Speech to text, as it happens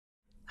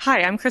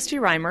Hi, I'm Kristi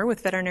Reimer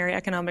with Veterinary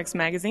Economics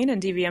Magazine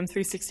and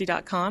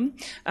DVM360.com.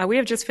 We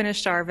have just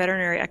finished our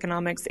Veterinary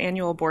Economics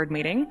Annual Board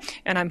meeting,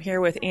 and I'm here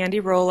with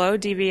Andy Rollo,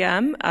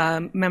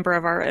 DVM, member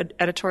of our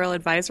Editorial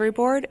Advisory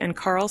Board, and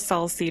Karl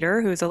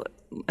Sanzsieder, who's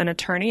an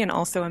attorney and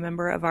also a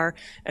member of our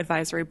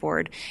advisory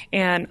board.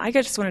 And I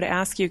just wanted to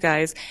ask you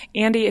guys,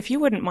 Andy, if you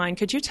wouldn't mind,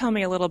 could you tell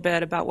me a little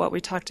bit about what we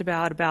talked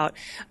about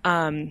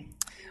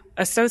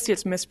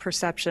associates'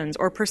 misperceptions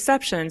or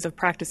perceptions of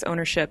practice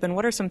ownership, and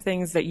what are some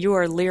things that you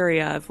are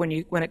leery of when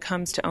it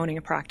comes to owning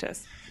a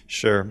practice?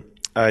 Sure.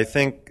 I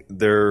think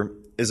there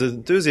is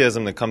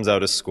enthusiasm that comes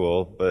out of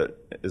school,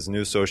 but as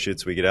new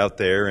associates we get out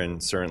there,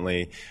 and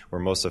certainly we're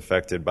most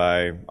affected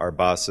by our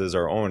bosses,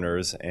 our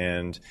owners,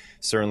 and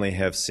certainly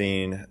have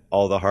seen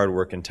all the hard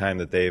work and time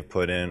that they've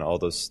put in, all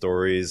those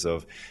stories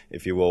of,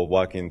 if you will,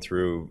 walking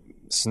through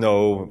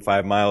snow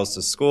 5 miles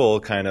to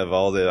school, kind of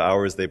all the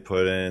hours they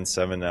put in,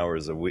 7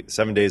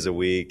 days a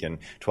week and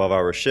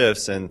 12-hour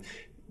shifts. And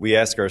we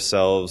ask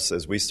ourselves,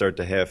 as we start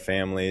to have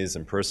families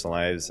and personal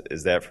lives,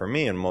 is that for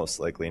me? And most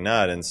likely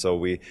not. And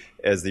so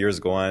as the years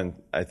go on,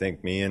 I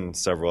think me and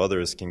several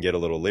others can get a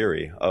little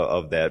leery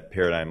of that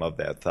paradigm, of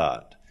that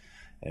thought.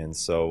 And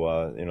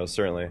so,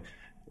 certainly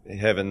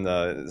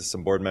having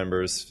some board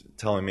members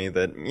telling me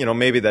that,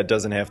 maybe that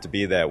doesn't have to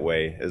be that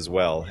way as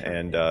well.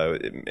 And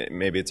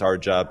maybe it's our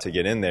job to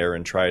get in there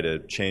and try to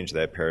change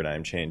that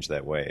paradigm, change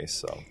that way.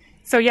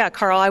 So yeah,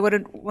 Karl, I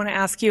would want to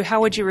ask you,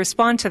 how would you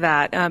respond to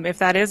that? If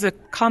that is a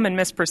common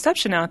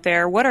misperception out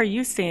there, what are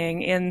you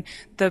seeing in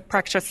the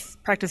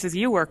practices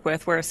you work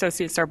with where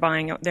associates are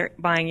buying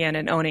in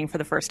and owning for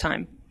the first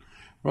time?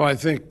 Well, I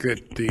think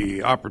that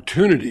the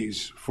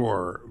opportunities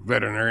for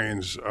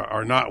veterinarians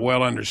are not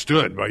well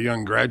understood by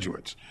young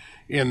graduates,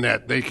 in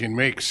that they can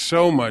make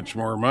so much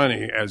more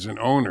money as an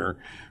owner,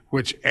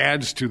 which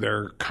adds to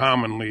their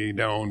commonly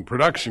known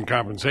production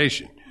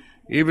compensation.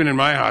 Even in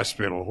my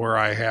hospital, where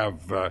I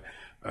have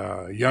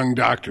young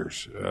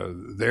doctors,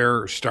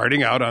 they're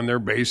starting out on their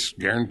base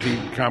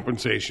guaranteed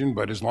compensation,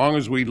 but as long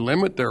as we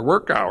limit their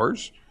work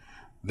hours,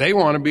 they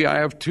want to be. I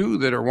have two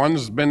that are,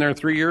 one's been there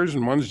 3 years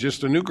and one's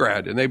just a new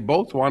grad, and they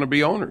both want to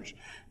be owners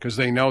because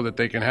they know that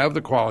they can have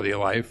the quality of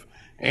life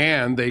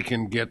and they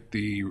can get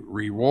the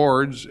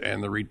rewards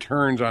and the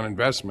returns on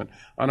investment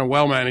on a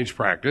well-managed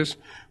practice,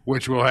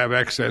 which will have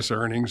excess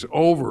earnings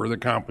over the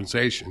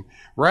compensation,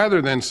 rather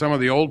than some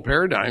of the old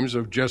paradigms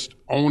of just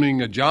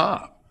owning a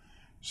job.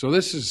 So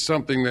this is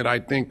something that I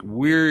think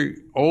we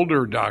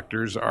older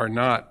doctors are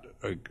not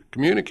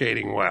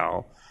communicating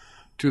well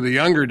to the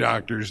younger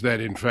doctors, that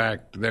in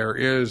fact there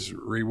is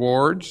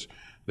rewards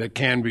that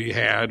can be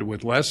had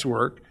with less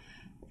work,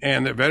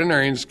 and that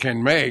veterinarians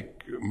can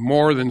make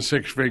more than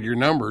six-figure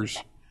numbers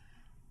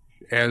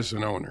as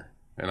an owner.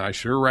 And I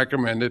sure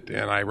recommend it,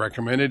 and I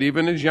recommend it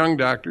even as young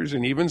doctors,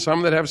 and even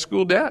some that have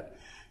school debt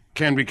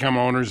can become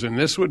owners, and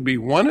this would be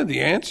one of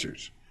the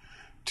answers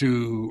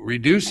to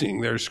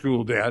reducing their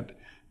school debt,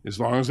 as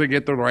long as they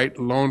get the right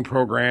loan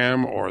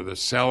program or the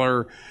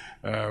seller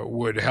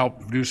would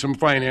help do some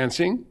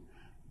financing.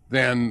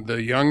 Then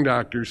the young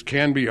doctors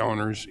can be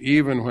owners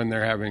even when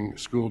they're having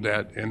school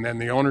debt, and then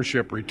the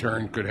ownership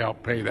return could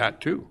help pay that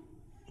too.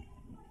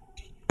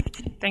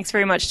 Thanks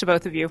very much to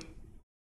both of you.